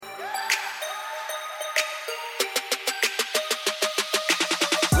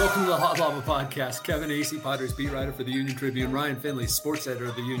Welcome to the Hot Lava Podcast. Kevin Acee, Padres beat writer for the Union Tribune. Ryan Finley, sports editor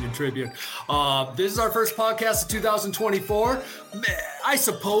of the Union Tribune. This is our first podcast of 2024. I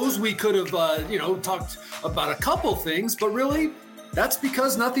suppose we could have, talked about a couple things, but really, that's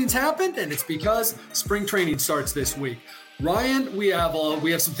because nothing's happened, and it's because spring training starts this week. Ryan, we have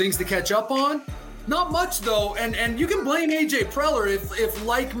some things to catch up on. Not much, though, and you can blame A.J. Preller if,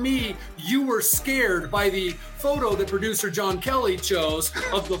 like me, you were scared by the photo that producer John Kelly chose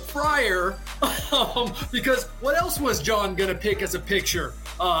of the Friar, because what else was John going to pick as a picture?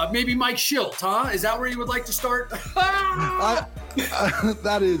 Maybe Mike Shildt, huh? Is that where you would like to start? That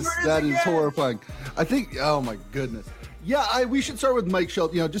is horrifying. I think, oh my goodness. Yeah, we should start with Mike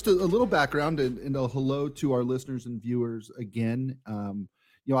Shildt. Just a little background and a hello to our listeners and viewers again.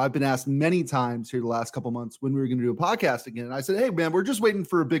 I've been asked many times here the last couple months when we were going to do a podcast again. And I said, hey, man, we're just waiting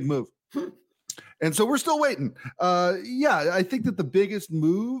for a big move. And so we're still waiting. I think that the biggest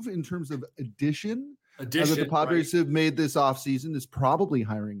move in terms of addition that the Padres have made this offseason is probably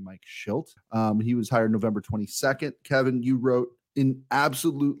hiring Mike Shildt. He was hired November 22nd. Kevin, you wrote an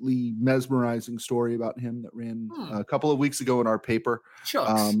absolutely mesmerizing story about him that ran a couple of weeks ago in our paper.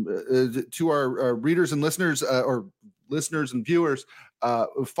 To our readers and listeners or listeners and viewers,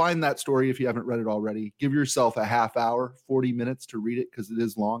 find that story if you haven't read it already. Give yourself a half hour, 40 minutes to read it because it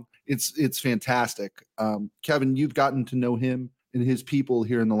is long. It's fantastic. Kevin, you've gotten to know him and his people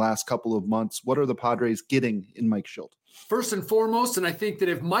here in the last couple of months. What are the Padres getting in Mike Shildt? First and foremost, and I think that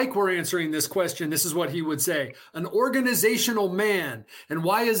if Mike were answering this question, this is what he would say: an organizational man. And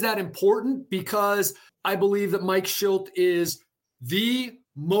why is that important? Because I believe that Mike Shildt is the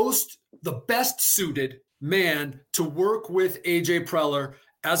best suited man to work with A.J. Preller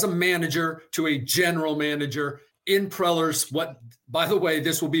as a manager to a general manager in Preller's, by the way,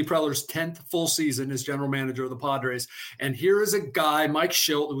 this will be Preller's 10th full season as general manager of the Padres. And here is a guy, Mike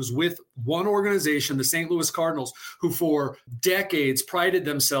Shildt, who was with one organization, the St. Louis Cardinals, who for decades prided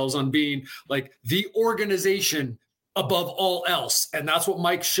themselves on being like the organization above all else. And that's what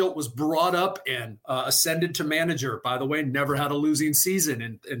Mike Shildt was brought up in, ascended to manager. By the way, never had a losing season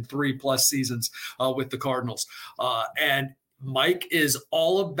in 3+ seasons with the Cardinals. And Mike is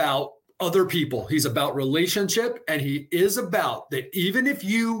all about other people. He's about relationship, and he is about that even if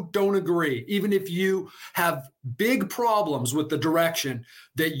you don't agree, even if you have big problems with the direction,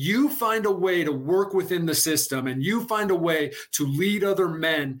 that you find a way to work within the system and you find a way to lead other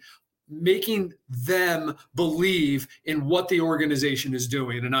men, making them believe in what the organization is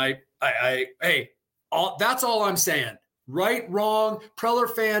doing. And that's all I'm saying. Right, wrong, Preller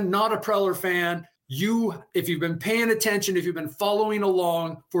fan, not a Preller fan. If you've been paying attention, if you've been following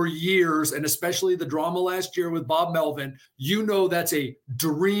along for years, and especially the drama last year with Bob Melvin, you know that's a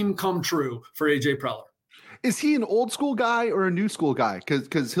dream come true for A.J. Preller. Is he an old school guy or a new school guy?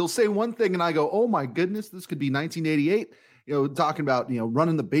 Because he'll say one thing and I go, oh my goodness, this could be 1988. Talking about,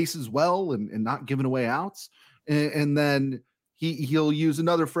 running the bases well and not giving away outs. And then he'll use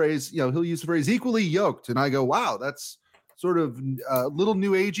another phrase, he'll use the phrase equally yoked. And I go, wow, that's sort of a little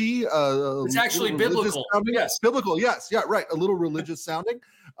new agey. It's actually biblical. Yes. Biblical. Yes. Yeah. Right. A little religious sounding.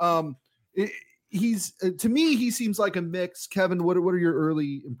 He's to me, he seems like a mix. Kevin, what are your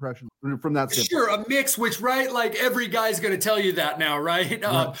early impressions from that standpoint? Sure, a mix, which, right, like every guy's going to tell you that now, right?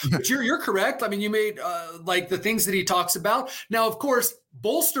 But you're correct. I mean, you made like the things that he talks about. Now, of course,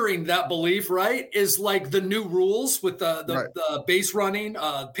 bolstering that belief, right, is like the new rules with the base running,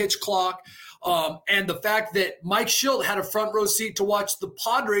 pitch clock. And the fact that Mike Shildt had a front row seat to watch the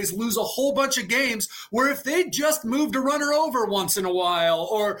Padres lose a whole bunch of games where if they just moved a runner over once in a while,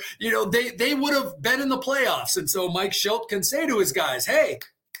 or, they would have been in the playoffs. And so Mike Shildt can say to his guys, hey,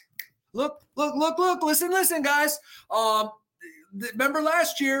 look, listen, guys. Remember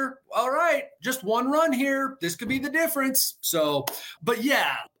last year? All right, just one run here. This could be the difference. So, but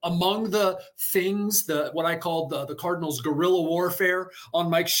yeah, among the things, what I call the Cardinals' guerrilla warfare on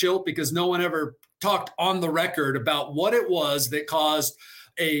Mike Shildt, because no one ever talked on the record about what it was that caused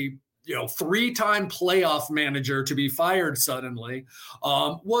a 3-time playoff manager to be fired suddenly,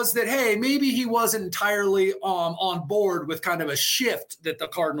 was that, hey, maybe he wasn't entirely on board with kind of a shift that the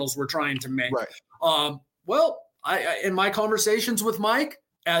Cardinals were trying to make. Right. I in my conversations with Mike,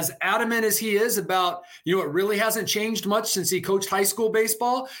 as adamant as he is about, it really hasn't changed much since he coached high school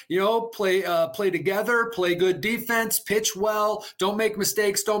baseball. Play together, play good defense, pitch well, don't make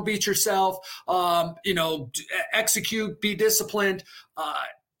mistakes, don't beat yourself. Execute, be disciplined.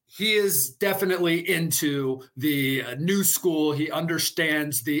 He is definitely into the new school. He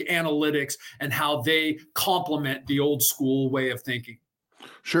understands the analytics and how they complement the old school way of thinking.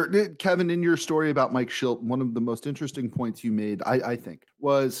 Sure. Kevin, in your story about Mike Shildt, one of the most interesting points you made, I think,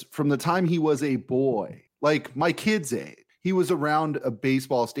 was from the time he was a boy, like my kid's age, he was around a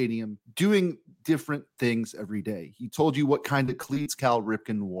baseball stadium doing different things every day. He told you what kind of cleats Cal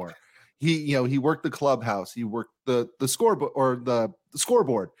Ripken wore. He worked the clubhouse. He worked the scoreboard or the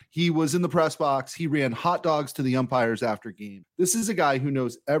scoreboard. He was in the press box. He ran hot dogs to the umpires after game. This is a guy who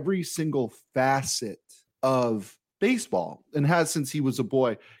knows every single facet of baseball and has since he was a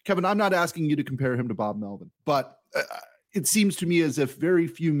boy. Kevin, I'm not asking you to compare him to Bob Melvin, but it seems to me as if very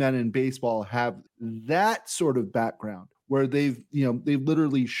few men in baseball have that sort of background where they've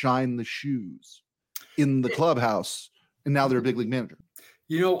literally shined the shoes in the clubhouse and now they're a big league manager.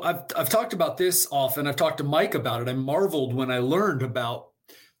 I've talked about this often. I've talked to Mike about it. I marveled when I learned about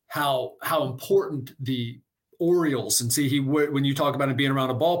how important the Orioles, and see, when you talk about it being around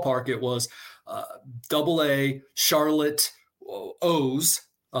a ballpark, it was Double-A Charlotte O's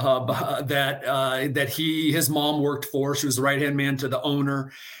that his mom worked for. She was the right-hand man to the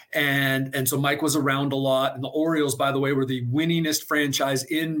owner. And so Mike was around a lot. And the Orioles, by the way, were the winningest franchise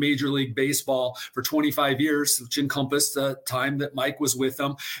in Major League Baseball for 25 years, which encompassed the time that Mike was with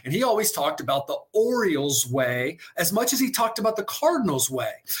them. And he always talked about the Orioles way as much as he talked about the Cardinals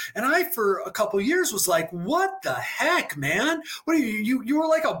way. And I, for a couple of years, was like, what the heck, man? What are you were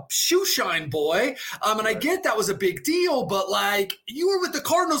like a shoe shine boy. And I get that was a big deal, but like you were with the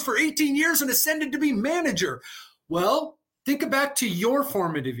Cardinals for 18 years and ascended to be manager. Well, think back to your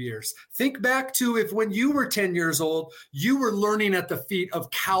formative years. Think back to if when you were 10 years old, you were learning at the feet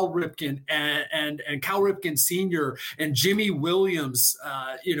of Cal Ripken and Cal Ripken Sr. and Jimmy Williams,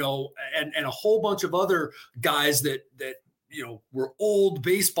 and a whole bunch of other guys that were old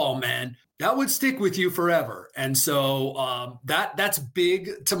baseball men. That would stick with you forever. And so that's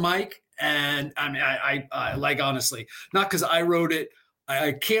big to Mike. And I mean, I like, honestly, not because I wrote it,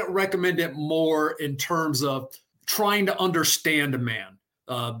 I can't recommend it more in terms of trying to understand a man,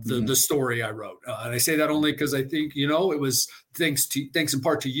 the story I wrote. And I say that only because I think, it was thanks in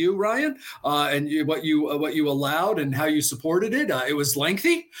part to you, Ryan, and what you allowed and how you supported it. It was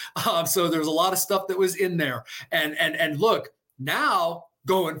lengthy. So there's a lot of stuff that was in there. And look, now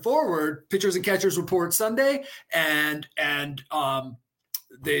going forward, pitchers and catchers report Sunday and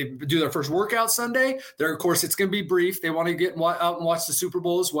they do their first workout Sunday. Of course, it's going to be brief. They want to get out and watch the Super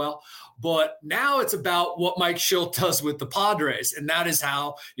Bowl as well. But now it's about what Mike Shildt does with the Padres. And that is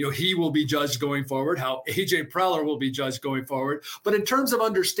how, he will be judged going forward, how AJ Preller will be judged going forward. But in terms of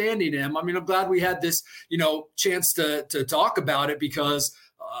understanding him, I mean, I'm glad we had this, chance to talk about it because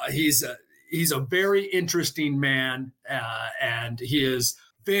he's a very interesting man and he is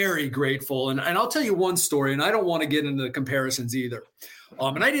very grateful. And I'll tell you one story, and I don't want to get into the comparisons either.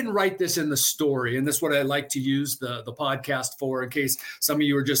 And I didn't write this in the story, and this is what I like to use the podcast for in case some of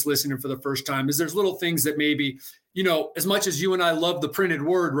you are just listening for the first time, is there's little things that maybe, as much as you and I love the printed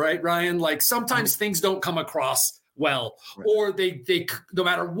word, right, Ryan? Like sometimes things don't come across well, right. Or they no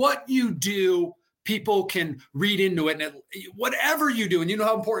matter what you do, people can read into it. And whatever you do, and you know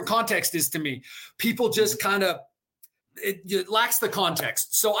how important context is to me, people just kind of, it lacks the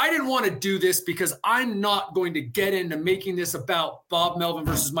context. So I didn't want to do this because I'm not going to get into making this about Bob Melvin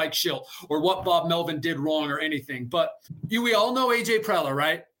versus Mike Shildt or what Bob Melvin did wrong or anything. But we all know AJ Preller,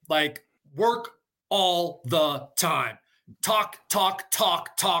 right? Like work all the time. Talk.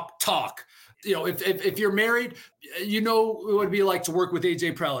 If you're married, what it would be like to work with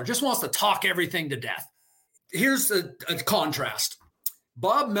AJ Preller. Just wants to talk everything to death. Here's a contrast.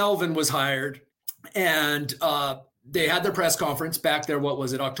 Bob Melvin was hired and they had their press conference back there. What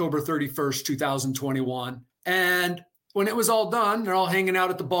was it? October 31st, 2021. And when it was all done, they're all hanging out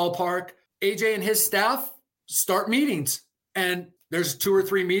at the ballpark. AJ and his staff start meetings. And there's 2 or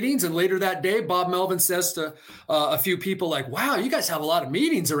 3 meetings. And later that day, Bob Melvin says to a few people like, wow, you guys have a lot of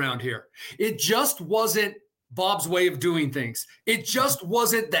meetings around here. It just wasn't Bob's way of doing things. It just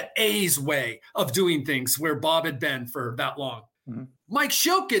wasn't the A's way of doing things where Bob had been for that long. Mm-hmm. Mike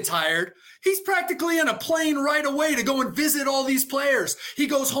Shildt gets hired. He's practically in a plane right away to go and visit all these players. He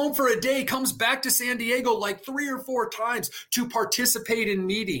goes home for a day, comes back to San Diego like 3 or 4 times to participate in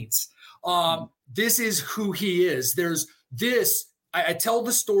meetings. This is who he is. There's this. I tell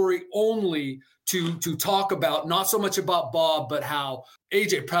the story only to talk about, not so much about Bob, but how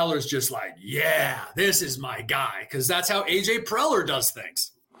AJ Preller is just like, yeah, this is my guy. Because that's how AJ Preller does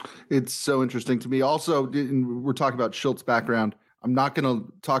things. It's so interesting to me. Also, we're talking about Shilt's background. I'm not going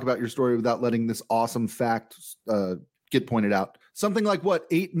to talk about your story without letting this awesome fact get pointed out. Something like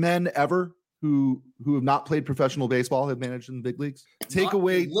 8 men ever who have not played professional baseball have managed in the big leagues. Take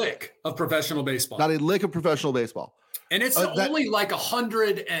away a lick of professional baseball. Not a lick of professional baseball. And it's only like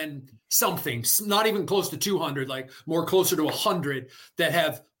 100 and something, not even close to 200, like more closer to 100 that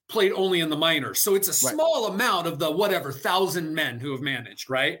have played only in the minors. So it's a small amount of the 1,000 men who have managed,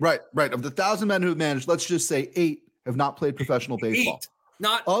 right? Right. Of the 1,000 men who have managed, let's just say 8 have not played professional baseball. 8.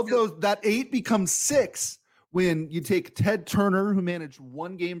 Not of those, that 8 becomes 6 when you take Ted Turner, who managed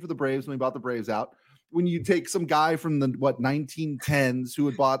 1 game for the Braves when he bought the Braves out. When you take some guy from the 1910s who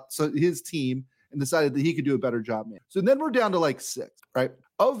had bought his team and decided that he could do a better job, man. So then we're down to like 6, right?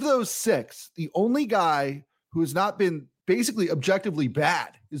 Of those 6, the only guy who has not been basically objectively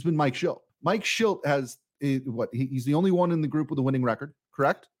bad has been Mike Shildt. Mike Shildt has he's the only one in the group with a winning record,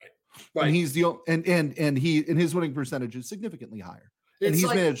 correct? Right. And he's and his winning percentage is significantly higher. It's and he's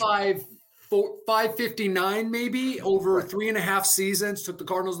like managed 559 maybe over 3.5 seasons, took the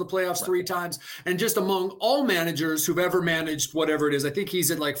Cardinals to the playoffs 3 times. And just among all managers who've ever managed whatever it is, I think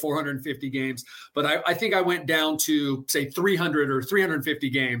he's at like 450 games, but I think I went down to say 300 or 350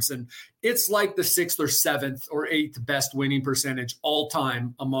 games. And it's like the 6th or 7th or 8th best winning percentage all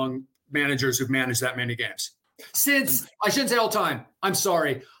time among managers who've managed that many games. Since, I shouldn't say all time, I'm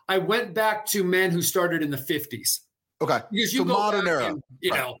sorry. I went back to men who started in the 50s. Okay. Because you go modern era. And,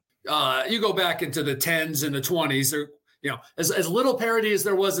 you go back into the 10s and the 20s, or as little parity as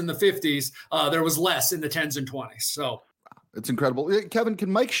there was in the 50s, there was less in the 10s and 20s. So it's incredible. Kevin,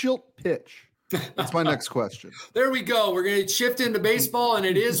 can Mike Shildt pitch? That's my next question. There we go. We're going to shift into baseball, and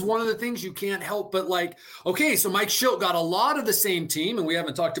it is one of the things you can't help but okay, so Mike Shildt got a lot of the same team, and we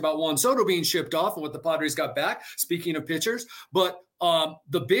haven't talked about Juan Soto being shipped off and what the Padres got back, speaking of pitchers. But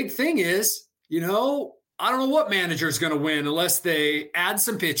the big thing is, I don't know what manager is going to win unless they add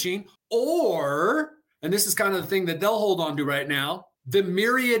some pitching or, and this is kind of the thing that they'll hold on to right now, the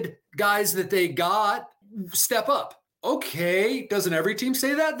myriad guys that they got step up. Okay. Doesn't every team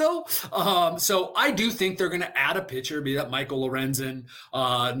say that though? So I do think they're going to add a pitcher, be that Michael Lorenzen,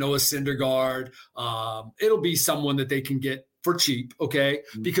 Noah Syndergaard. It'll be someone that they can get for cheap. Okay.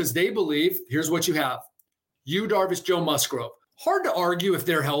 Because they believe, here's what you have. Yu Darvish, Joe Musgrove. Hard to argue if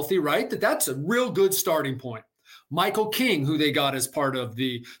they're healthy, right? That's a real good starting point. Michael King, who they got as part of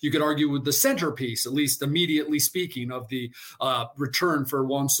you could argue with the centerpiece, at least immediately speaking, of the return for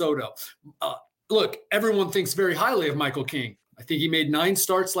Juan Soto. Look, everyone thinks very highly of Michael King. I think he made 9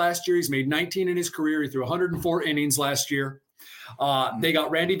 starts last year. He's made 19 in his career. He threw 104 innings last year. They got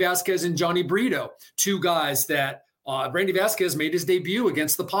Randy Vasquez and Johnny Brito, 2 guys that Randy Vasquez made his debut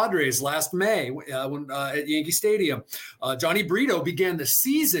against the Padres last May at Yankee Stadium. Johnny Brito began the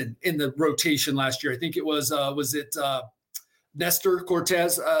season in the rotation last year. I think it was Nestor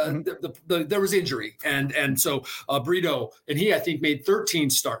Cortez? There was injury. And so Brito, and he, I think, made 13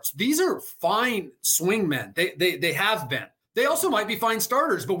 starts. These are fine swing men. They have been. They also might be fine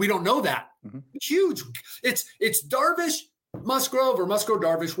starters, but we don't know that. Huge. It's Darvish, Musgrove, or Musgrove,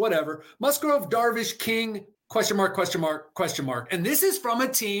 Darvish, whatever. Musgrove, Darvish, King, question mark. And this is from a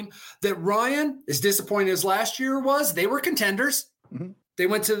team that Ryan, as disappointed as last year was, they were contenders. They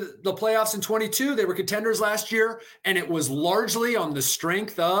went to the playoffs in 22. They were contenders last year, and it was largely on the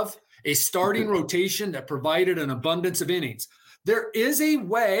strength of a starting rotation that provided an abundance of innings. There is a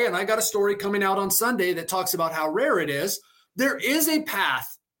way, and I got a story coming out on Sunday that talks about how rare it is. There is a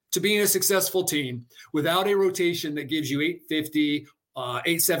path to being a successful team without a rotation that gives you 850,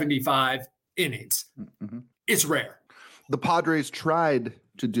 875 innings. It's rare. The Padres tried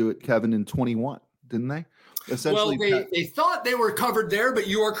to do it, Kevin, in 21, didn't they? Essentially, well, they thought they were covered there, but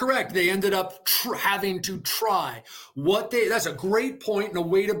you are correct. They ended up having to try that's a great point and a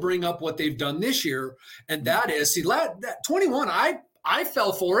way to bring up what they've done this year. And that is, that 21, I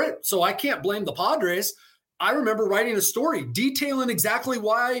fell for it, so I can't blame the Padres. I remember writing a story detailing exactly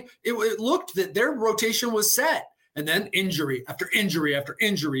why it looked that their rotation was set. And then injury after injury after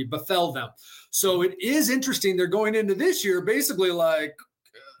injury befell them. So it is interesting. They're going into this year basically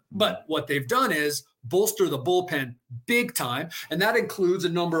but what they've done is bolster the bullpen big time. And that includes a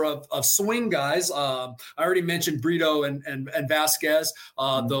number of swing guys. I already mentioned Brito and Vasquez,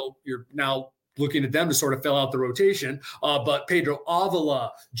 though you're now looking at them to sort of fill out the rotation. But Pedro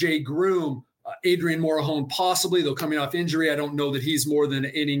Avila, Jay Groom, Adrian Morejon, possibly, though coming off injury. I don't know that he's more than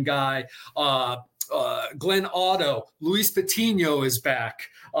an inning guy. Glenn Otto, Luis Patino is back,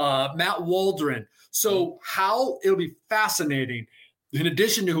 Matt Waldron. So it'll be fascinating, in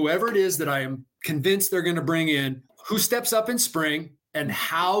addition to whoever it is that I am convinced they're going to bring in, who steps up in spring and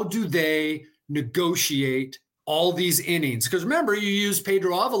how do they negotiate all these innings? Because remember, you use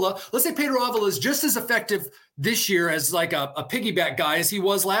Pedro Avila. Let's say Pedro Avila is just as effective this year as like a piggyback guy as he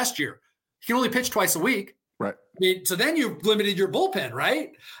was last year. He can only pitch twice a week. Right. I mean, so then you've limited your bullpen,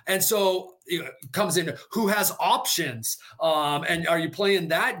 right? And so it comes in who has options, and are you playing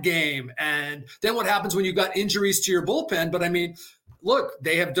that game? And then what happens when you've got injuries to your bullpen? But I mean, look,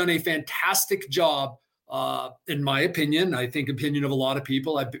 they have done a fantastic job, in my opinion. I think opinion of a lot of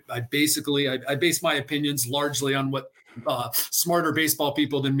people. I base my opinions largely on what smarter baseball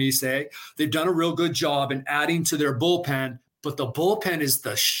people than me say. They've done a real good job in adding to their bullpen, but the bullpen is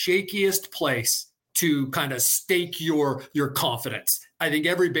the shakiest place to kind of stake your confidence. I think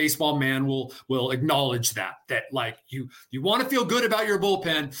every baseball man will acknowledge that like you want to feel good about your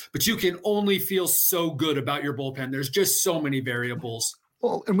bullpen, but you can only feel so good about your bullpen. There's just so many variables.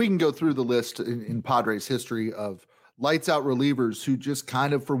 Well, and we can go through the list in Padres history of lights out relievers who just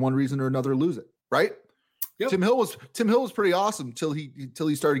kind of, for one reason or another, lose it. Right. Yep. Tim Hill was pretty awesome till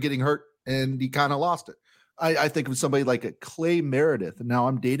he started getting hurt and he kind of lost it. I think of somebody like a Clay Meredith, and now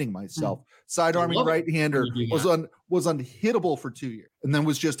I'm dating myself. Sidearming right-hander was unhittable for 2 years, and then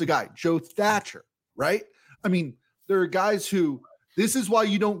was just a guy. Joe Thatcher, right? I mean, there are guys who this is why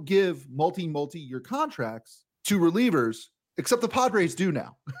you don't give multi-year contracts to relievers, except the Padres do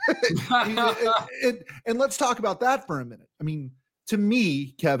now. and let's talk about that for a minute. I mean, to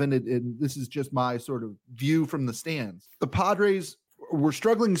me, Kevin, and this is just my sort of view from the stands, the Padres were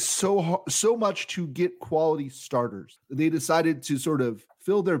struggling so much to get quality starters. They decided to sort of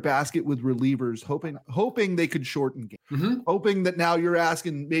fill their basket with relievers, hoping they could shorten games, hoping that now you're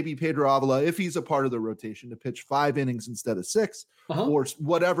asking maybe Pedro Avila, if he's a part of the rotation, to pitch 5 innings instead of 6, or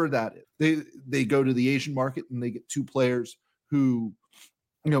whatever that is. They go to the Asian market and they get 2 players who,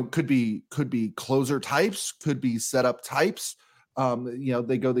 could be closer types, could be setup types.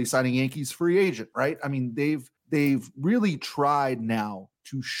 They sign a Yankees free agent, right? I mean, they've really tried now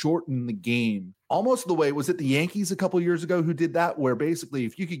to shorten the game almost the way, was it the Yankees a couple of years ago who did that, where basically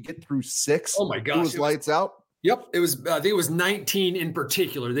if you could get through 6, oh my gosh, it was lights out. Yep. It was, I think it was 19 in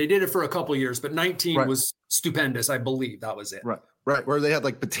particular. They did it for a couple of years, but 19 was stupendous. I believe that was it. Right. Where they had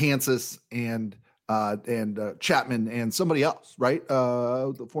like Betances and Chapman and somebody else, right?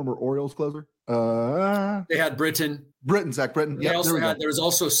 The former Orioles closer. They had Zach Britton. Yeah. There was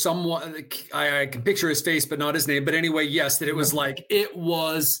also someone, I can picture his face, but not his name. But anyway, yes, that it was like, it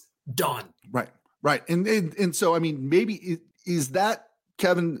was done. Right. And so, I mean, maybe is that,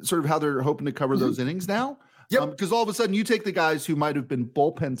 Kevin, sort of how they're hoping to cover those innings now? Yep. Because all of a sudden you take the guys who might have been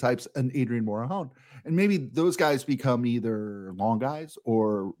bullpen types and Adrian Morejon, and maybe those guys become either long guys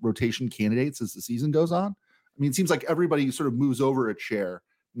or rotation candidates as the season goes on. I mean, it seems like everybody sort of moves over a chair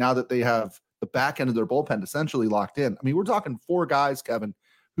now that they have the back end of their bullpen essentially locked in. I mean, we're talking 4 guys, Kevin,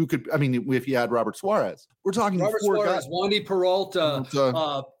 who could, I mean, if you had Robert Suarez, we're talking Robert 4 Suarez, guys. Wandy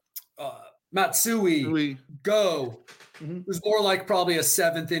Peralta, Matsui, Go, who's more like probably a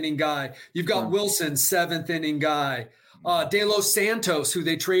 7th inning guy. You've got Wilson, 7th inning guy. De Los Santos, who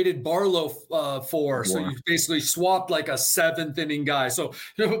they traded Barlow for. So you basically swapped like a 7th inning guy. So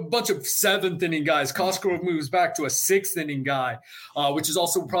a bunch of 7th inning guys. Cosgrove moves back to a 6th inning guy, which is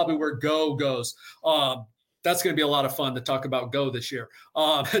also probably where Go goes. That's going to be a lot of fun to talk about Go this year.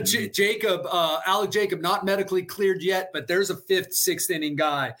 Alec Jacob, not medically cleared yet, but there's a 5th, 6th inning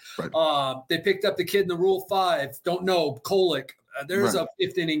guy. Right. They picked up the kid in the Rule 5. Don't know, Kolick. There's a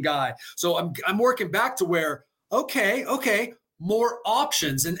 5th inning guy. So I'm working back to where, okay, more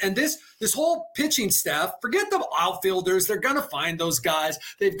options. And this whole pitching staff, forget the outfielders. They're going to find those guys.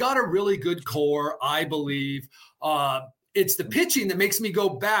 They've got a really good core, I believe. It's the pitching that makes me go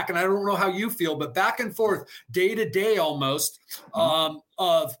back, and I don't know how you feel, but back and forth, day to day almost, they're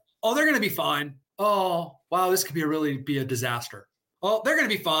going to be fine. Oh, wow, this could be a disaster. Oh, they're going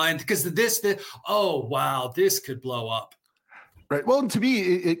to be fine because this could blow up. Right. Well, and to me,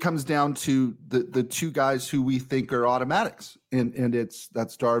 it comes down to the 2 guys who we think are automatics, and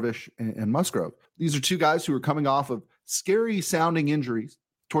that's Darvish and Musgrove. These are 2 guys who are coming off of scary sounding injuries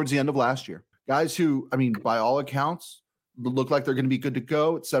towards the end of last year. Guys who, I mean, by all accounts, look like they're going to be good to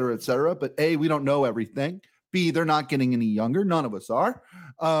go, et cetera, et cetera. But A, we don't know everything. B, they're not getting any younger. None of us are.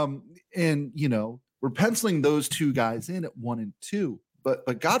 And we're penciling those 2 guys in at 1 and 2.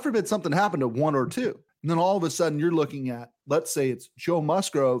 But God forbid something happened at 1 or 2. And then all of a sudden you're looking at, let's say it's Joe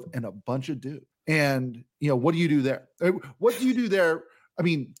Musgrove and a bunch of dudes. And, what do you do there? What do you do there? I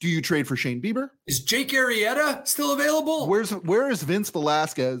mean, do you trade for Shane Bieber? Is Jake Arrieta still available? Where is Vince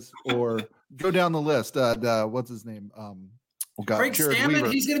Velasquez, or go down the list? What's his name? Craig Jared Stammen. Weaver.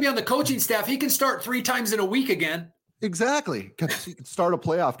 He's going to be on the coaching staff. He can start 3 times in a week again. Exactly. He could start a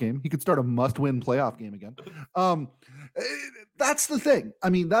playoff game. He could start a must-win playoff game again. That's the thing. I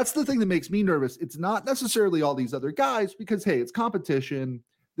mean, that's the thing that makes me nervous. It's not necessarily all these other guys because, hey, it's competition.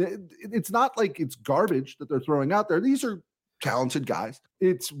 It's not like it's garbage that they're throwing out there. These are talented guys.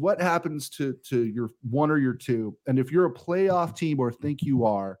 It's what happens to your one or your two. And if you're a playoff team or think you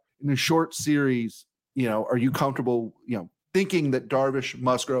are in a short series, are you comfortable, thinking that Darvish,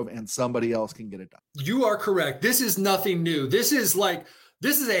 Musgrove, and somebody else can get it done? You are correct. This is nothing new. This is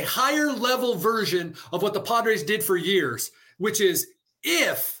a higher level version of what the Padres did for years, which is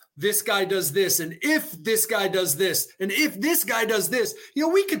if this guy does this, and if this guy does this, and if this guy does this,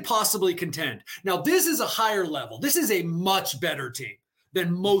 we could possibly contend. Now, this is a higher level. This is a much better team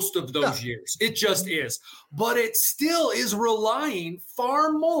than most of those years. It just is. But it still is relying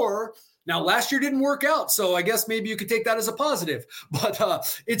far more. Now, last year didn't work out, so I guess maybe you could take that as a positive. But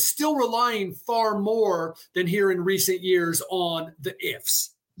it's still relying far more than here in recent years on the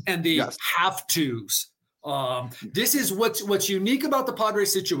ifs and the have tos. This is what's unique about the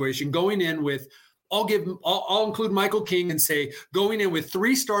Padres situation going in with, I'll include Michael King and say going in with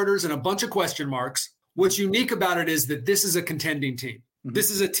 3 starters and a bunch of question marks. What's unique about it is that this is a contending team. Mm-hmm.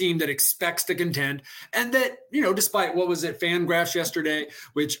 This is a team that expects to contend, and that, despite what was it, Fangraphs yesterday,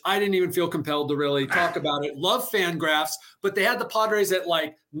 which I didn't even feel compelled to really talk about it. Love Fangraphs, but they had the Padres at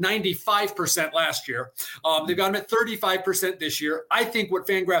like 95% last year. They've got them at 35% this year. I think what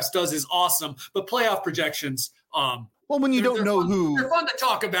Fangraphs does is awesome, but playoff projections, well, when you don't know who, they're fun to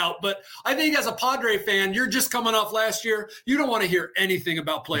talk about, but I think as a Padre fan, you're just coming off last year. You don't want to hear anything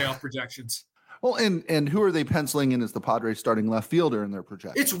about playoff projections. Well, and who are they penciling in as the Padres starting left fielder in their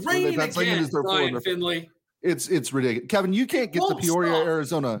projection? It's raining again, Ryan Finley. It's ridiculous. Kevin, you can't get to Peoria,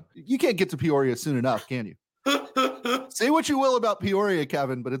 Arizona. You can't get to Peoria soon enough, can you? Say what you will about Peoria,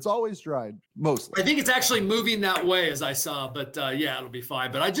 Kevin, but it's always dried, mostly. I think it's actually moving that way, as I saw, but it'll be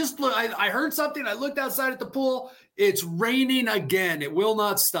fine. But I heard something. I looked outside at the pool. It's raining again. It will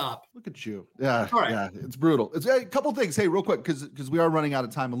not stop. Look at you. Yeah, all right. Yeah, it's brutal. It's a couple things. Hey, real quick, because we are running out of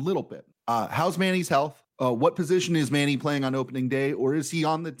time a little bit. How's Manny's health? What position is Manny playing on opening day, or is he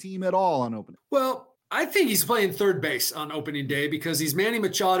on the team at all on opening? Well, I think he's playing third base on opening day because he's Manny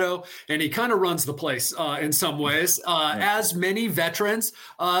Machado, and he kind of runs the place in some ways, as many veterans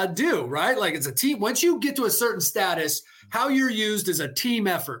do, right? Like, it's a team. Once you get to a certain status, how you're used is a team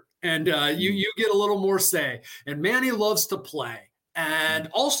effort, and you get a little more say. And Manny loves to play. And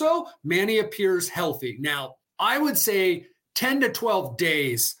also, Manny appears healthy. Now, I would say 10 to 12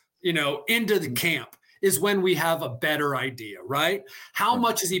 days, into the camp is when we have a better idea, right? How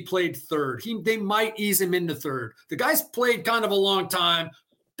much has he played third? They might ease him into third. The guy's played kind of a long time,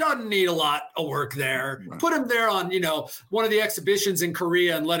 doesn't need a lot of work there. Put him there on, one of the exhibitions in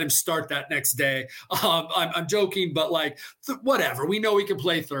Korea and let him start that next day. I'm joking, but whatever. We know he can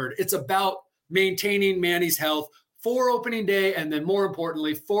play third. It's about maintaining Manny's health for opening day, and then more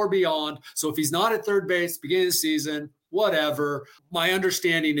importantly, for beyond. So if he's not at third base, beginning of the season, whatever, my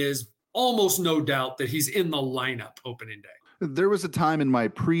understanding is almost no doubt that he's in the lineup opening day. There was a time in my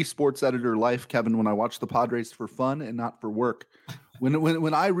pre-sports editor life, Kevin, when I watched the Padres for fun and not for work.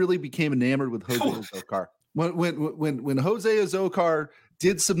 When I really became enamored with Jose Azocar. When Jose Azocar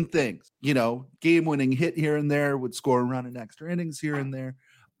did some things, game-winning hit here and there, would score a run in extra innings here and there,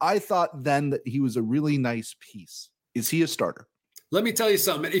 I thought then that he was a really nice piece. Is he a starter? Let me tell you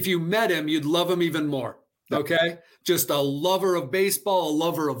something. If you met him, you'd love him even more. Okay. Just a lover of baseball, a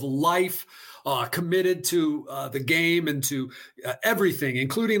lover of life, committed to the game and to everything,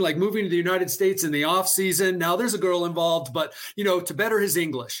 including moving to the United States in the offseason. Now there's a girl involved, but to better his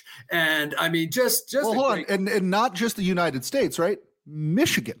English. And I mean, just hold on. And not just the United States, right?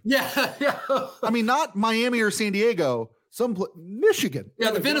 Michigan. Yeah. I mean, not Miami or San Diego. Michigan.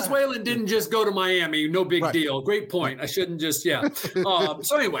 Yeah, the Venezuelan didn't just go to Miami. No big deal. Great point. I shouldn't just,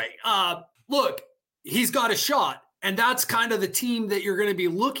 so anyway, look, he's got a shot, and that's kind of the team that you're going to be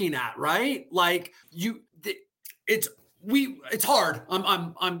looking at, right? It's hard.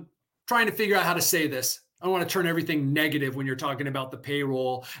 I'm trying to figure out how to say this. I don't want to turn everything negative when you're talking about the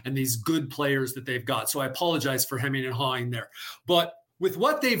payroll and these good players that they've got. So I apologize for hemming and hawing there. But with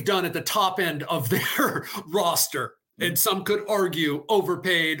what they've done at the top end of their roster, and some could argue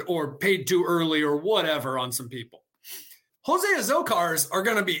overpaid or paid too early or whatever on some people, Jose Azocars are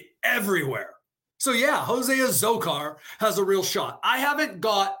going to be everywhere. So yeah, Jose Azocar has a real shot. I haven't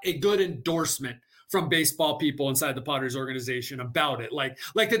got a good endorsement from baseball people inside the Padres organization about it. Like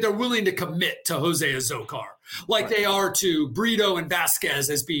that they're willing to commit to Jose Azocar, they are to Brito and Vasquez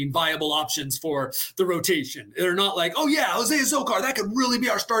as being viable options for the rotation. They're not like, oh yeah, Jose Azocar, that could really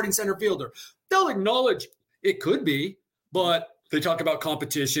be our starting center fielder. They'll acknowledge it could be, but they talk about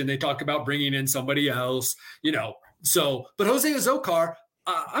competition. They talk about bringing in somebody else, but Jose Azocar,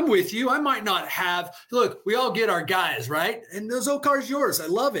 I'm with you. I might not have. Look, we all get our guys, right? And Zocar's yours. I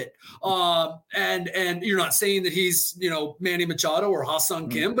love it. And you're not saying that he's Manny Machado or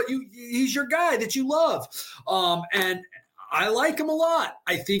Ha-Seong Kim, but he's your guy that you love. And I like him a lot.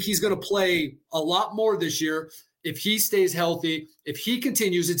 I think he's going to play a lot more this year if he stays healthy. If he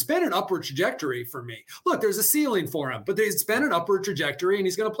continues, it's been an upward trajectory for me. Look, there's a ceiling for him, but it's been an upward trajectory, and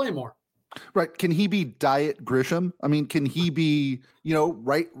he's going to play more. Right. Can he be Diet Grisham? I mean, can he be,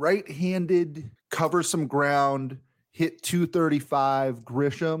 right-handed, cover some ground, hit 235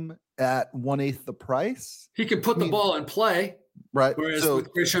 Grisham at 1/8 the price? He can put the ball in play. Right. Whereas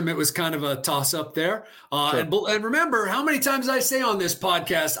with Grisham, it was kind of a toss up there. Sure. And remember how many times I say on this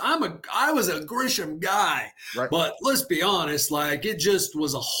podcast, I was a Grisham guy, right. But let's be honest, like it just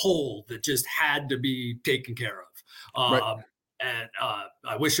was a hole that just had to be taken care of. Right. And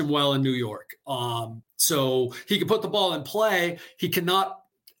I wish him well in New York. So he can put the ball in play. He cannot.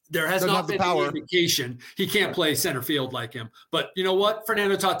 There has not been any indication he can't play center field like him. But you know what?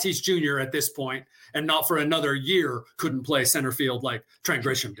 Fernando Tatis Jr. at this point, and not for another year, couldn't play center field like Trent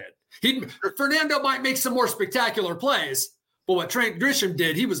Grisham did. Fernando might make some more spectacular plays, but what Trent Grisham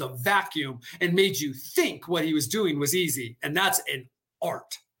did, he was a vacuum and made you think what he was doing was easy. And that's an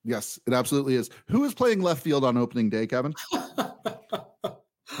art. Yes, it absolutely is. Who is playing left field on opening day, Kevin?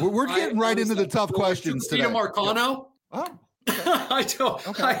 We're getting right into the tough questions today. Peter Marcano? Oh,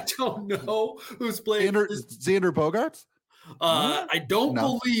 okay. I don't know who's playing. Xander Bogaerts? I don't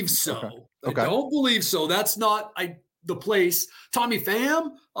believe so. Okay. I don't believe so. That's not the place. Tommy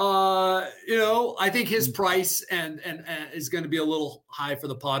Pham, I think his price and is going to be a little high for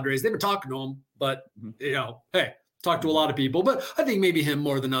the Padres. They've been talking to him, but hey. Talk to a lot of people, but I think maybe him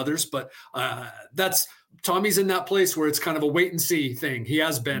more than others. But Tommy's in that place where it's kind of a wait and see thing. He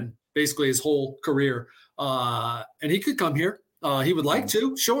has been basically his whole career, and he could come here. He would like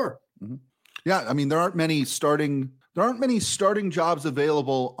to, sure. Mm-hmm. Yeah, I mean there aren't many starting jobs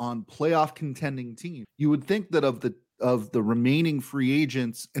available on playoff contending teams. You would think that of the remaining free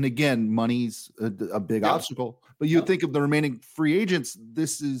agents, and again, money's a big obstacle. But you'd think of the remaining free agents.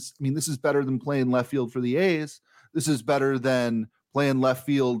 This is better than playing left field for the A's. This is better than playing left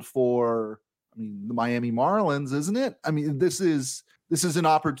field for, the Miami Marlins, isn't it? I mean, this is an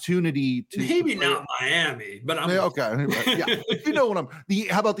opportunity to maybe not Miami, but okay. Yeah, what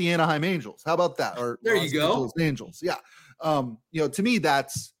how about the Anaheim Angels? How about that? Or there you go, Angels. Yeah. To me,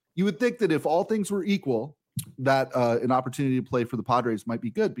 you would think that if all things were equal, that an opportunity to play for the Padres might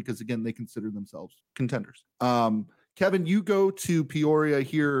be good because again, they consider themselves contenders. Kevin, you go to Peoria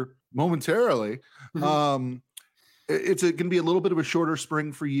here momentarily. Mm-hmm. It's going to be a little bit of a shorter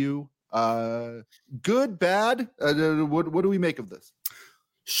spring for you. Good, bad. What do we make of this?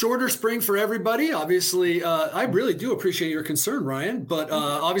 Shorter spring for everybody. Obviously, I really do appreciate your concern, Ryan. But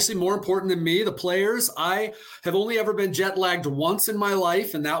obviously, more important than me, the players. I have only ever been jet lagged once in my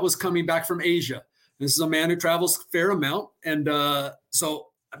life, and that was coming back from Asia. This is a man who travels a fair amount, and so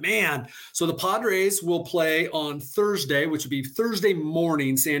the Padres will play on Thursday, which would be Thursday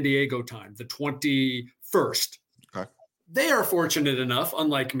morning San Diego time, the 21st. Okay. They are fortunate enough,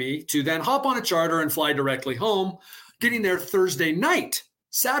 unlike me, to then hop on a charter and fly directly home, getting there Thursday night.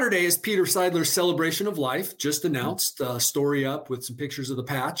 Saturday is Peter Seidler's celebration of life, just announced, story up with some pictures of the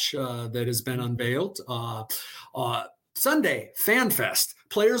patch that has been unveiled. Sunday, Fan Fest.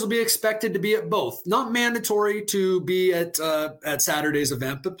 Players will be expected to be at both. Not mandatory to be at Saturday's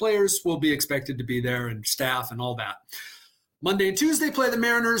event, but players will be expected to be there and staff and all that. Monday and Tuesday play the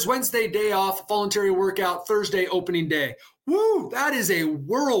Mariners. Wednesday, day off, voluntary workout. Thursday, opening day. Woo, that is a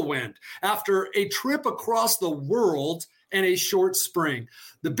whirlwind after a trip across the world and a short spring.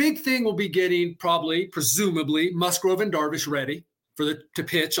 The big thing will be getting presumably, Musgrove and Darvish ready to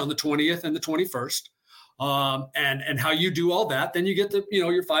pitch on the 20th and the 21st. And how you do all that, then you get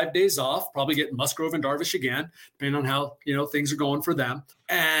your 5 days off, probably get Musgrove and Darvish again, depending on how, things are going for them.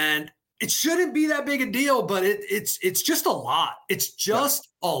 And it shouldn't be that big a deal, but it's just a lot. It's just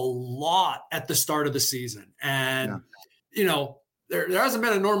a lot at the start of the season. And, there hasn't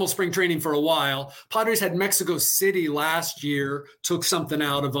been a normal spring training for a while. Padres had Mexico City last year, took something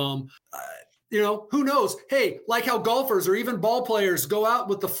out of them. Who knows? Hey, like how golfers or even ball players go out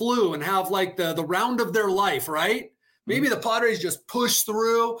with the flu and have like the round of their life, right? Maybe the Padres just push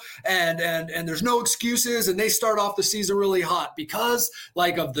through and there's no excuses and they start off the season really hot because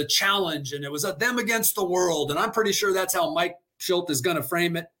like of the challenge and it was them against the world. And I'm pretty sure that's how Mike Shildt is going to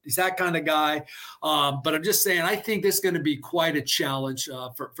frame it. He's that kind of guy. But I'm just saying, I think this is going to be quite a challenge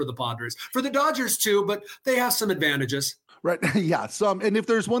for the Padres. For the Dodgers too, but they have some advantages. Right. Yeah. And if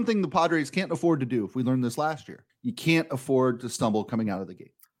there's one thing the Padres can't afford to do, if we learned this last year, you can't afford to stumble coming out of the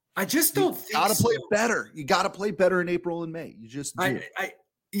gate. I just don't think got to play better. You got to play better in April and May. You just do.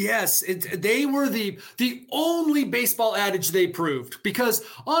 Yes, they were the only baseball adage they proved, because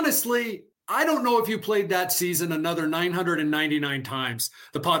honestly, I don't know if you played that season another 999 times,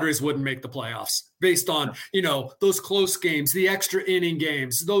 the Padres wouldn't make the playoffs based on, those close games, the extra inning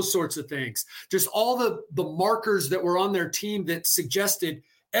games, those sorts of things. Just all the markers that were on their team that suggested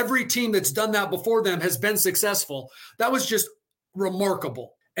every team that's done that before them has been successful. That was just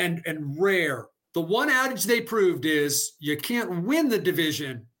remarkable and rare. The one adage they proved is you can't win the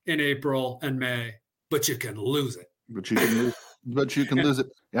division in April and May, but you can lose it. But you can lose it.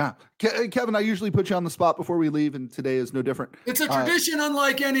 Yeah. Kevin, I usually put you on the spot before we leave, and today is no different. It's a tradition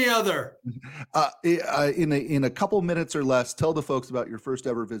unlike any other. In a couple minutes or less, tell the folks about your first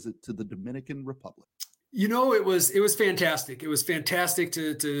ever visit to the Dominican Republic. It was fantastic. It was fantastic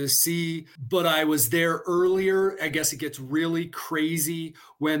to see, but I was there earlier. I guess it gets really crazy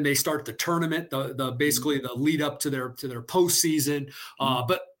when they start the tournament, the basically the lead up to their postseason.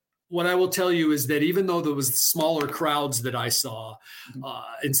 But what I will tell you is that even though there was smaller crowds that I saw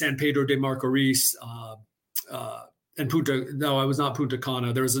in San Pedro de Macorís, and I was not Punta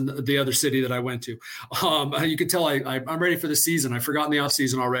Cana. There was the other city that I went to. You can tell I'm ready for the season. I've forgotten the off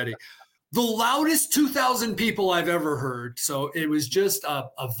season already. The loudest 2,000 people I've ever heard. So it was just a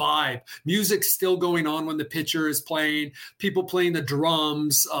vibe. Music still going on when the pitcher is playing, people playing the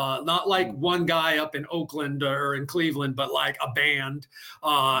drums, not like one guy up in Oakland or in Cleveland, but like a band.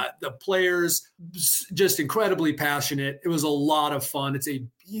 The players just incredibly passionate. It was a lot of fun. It's a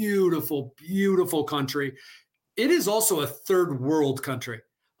beautiful, beautiful country. It is also a third world country.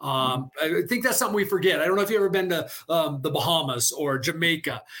 I think that's something we forget. I don't know if you've ever been to the Bahamas or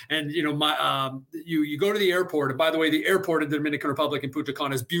Jamaica, and you go to the airport. And by the way, the airport in the Dominican Republic in Punta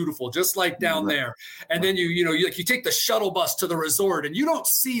Cana is beautiful, just like down there. And then you take the shuttle bus to the resort, and you don't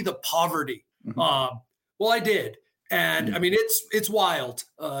see the poverty. Well, I did, and I mean it's wild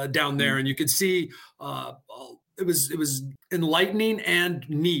down there, and you can see. It was enlightening and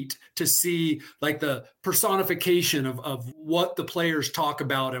neat to see like the personification of what the players talk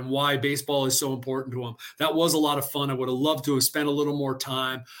about and why baseball is so important to them. That was a lot of fun. I would have loved to have spent a little more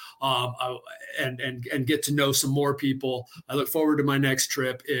time and get to know some more people. I look forward to my next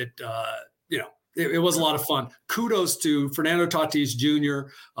trip. It was a lot of fun. Kudos to Fernando Tatis Jr.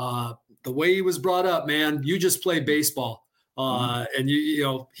 The way he was brought up, man, you just play baseball. And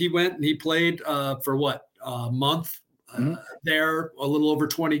he went and he played for what? A month there, a little over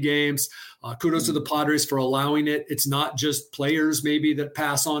 20 games. Kudos to the Padres for allowing it. It's not just players maybe that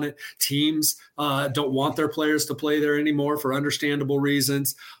pass on it. Teams don't want their players to play there anymore for understandable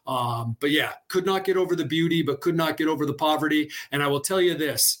reasons. But yeah, could not get over the beauty, but could not get over the poverty. And I will tell you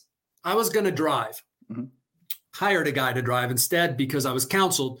this, I was going to drive, hired a guy to drive instead because I was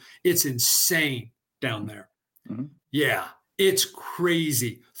counseled. It's insane down there. Yeah. It's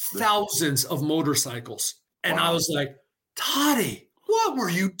crazy. Thousands of motorcycles. And I was like, Toddy, what were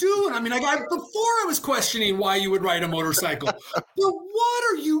you doing? I mean, before I was questioning why you would ride a motorcycle, but what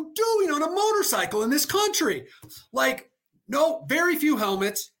are you doing on a motorcycle in this country? Like, no, very few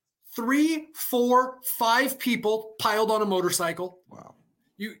helmets, 3, 4, 5 people piled on a motorcycle. Wow.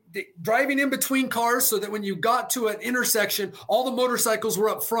 Driving in between cars so that when you got to an intersection, all the motorcycles were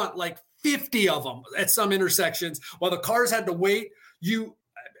up front, like 50 of them at some intersections, while the cars had to wait. You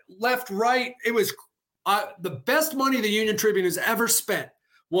left, right. It was the best money the Union Tribune has ever spent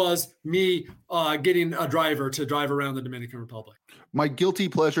was me getting a driver to drive around the Dominican Republic. My guilty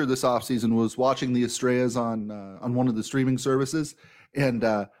pleasure this offseason was watching the Estrellas on one of the streaming services. And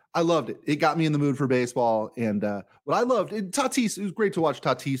I loved it. It got me in the mood for baseball. And what I loved, Tatis, it was great to watch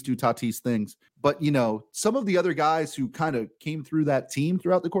Tatis do Tatis things. But, some of the other guys who kind of came through that team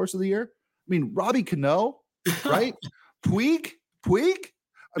throughout the course of the year, I mean, Robbie Cano, right? Puig.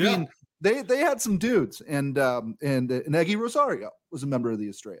 I mean, they had some dudes, and Eggy Rosario was a member of the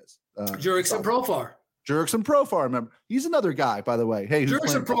Estrellas. Jurickson Profar, remember? He's another guy, by the way. Hey,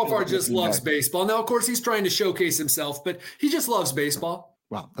 Jurickson Profar just loves baseball. Now, of course, he's trying to showcase himself, but he just loves baseball.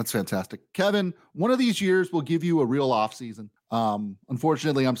 Wow, that's fantastic. Kevin, one of these years will give you a real offseason.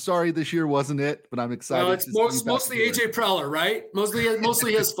 Unfortunately, I'm sorry this year wasn't it, but I'm excited. No, it's mostly AJ Preller, right?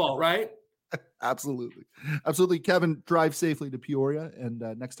 Mostly his fault, right? Absolutely. Kevin, drive safely to Peoria. And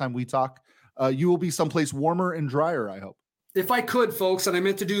next time we talk, you will be someplace warmer and drier, I hope. If I could, folks, and I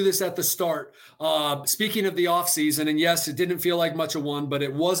meant to do this at the start, speaking of the offseason, and yes, it didn't feel like much of one, but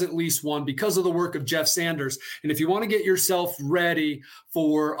it was at least one because of the work of Jeff Sanders. And if you want to get yourself ready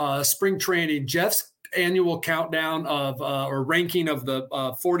for spring training, Jeff's annual countdown of or ranking of the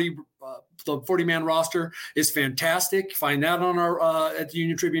 40-man roster is fantastic. Find that on our at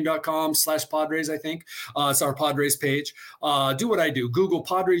uniontribune.com/Padres, I think. It's our Padres page. Do what I do. Google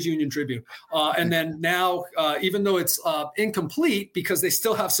Padres Union Tribune. And then now, even though it's incomplete because they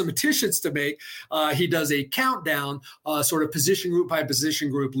still have some additions to make, he does a countdown, sort of position group by position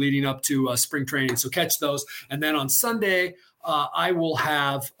group leading up to spring training. So catch those. And then on Sunday, I will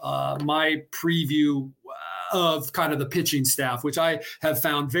have my preview of kind of the pitching staff, which I have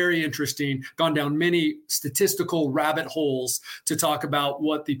found very interesting, gone down many statistical rabbit holes to talk about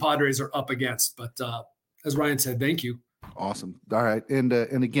what the Padres are up against. But as Ryan said, thank you. Awesome. All right. And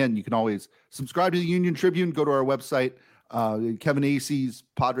again, you can always subscribe to the Union Tribune, go to our website, Kevin Acee's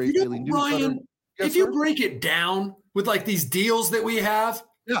Padres Daily Newsletter. Ryan, if you break it down with like these deals that we have,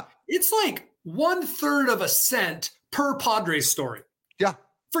 it's like 1/3 of a cent per Padres story. Yeah.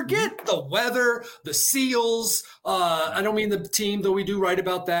 Forget the weather, the seals. I don't mean the team, though we do write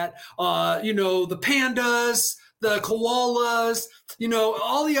about that. The pandas, the koalas,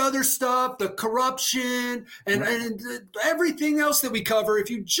 all the other stuff, the corruption, and everything else that we cover. If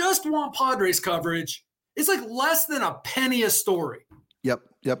you just want Padres coverage, it's like less than a penny a story.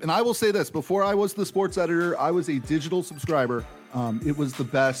 Yep. And I will say this, before I was the sports editor, I was a digital subscriber. It was the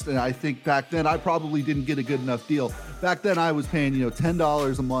best. And I think back then I probably didn't get a good enough deal. Back then I was paying,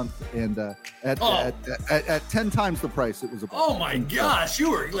 $10 a month, and at 10 times the price it was about. Oh my gosh, you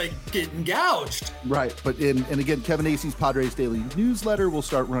were like getting gouged. Right. But and again, Kevin Acee's Padres Daily Newsletter will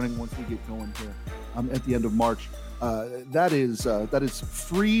start running once we get going here at the end of March. That is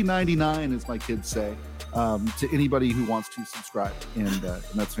free 99, as my kids say, to anybody who wants to subscribe, and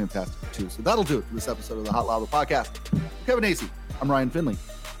that's fantastic too. So that'll do it for this episode of the Hot Lava Podcast. Kevin Acee, I'm Ryan Finley.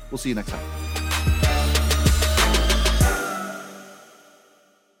 We'll see you next time.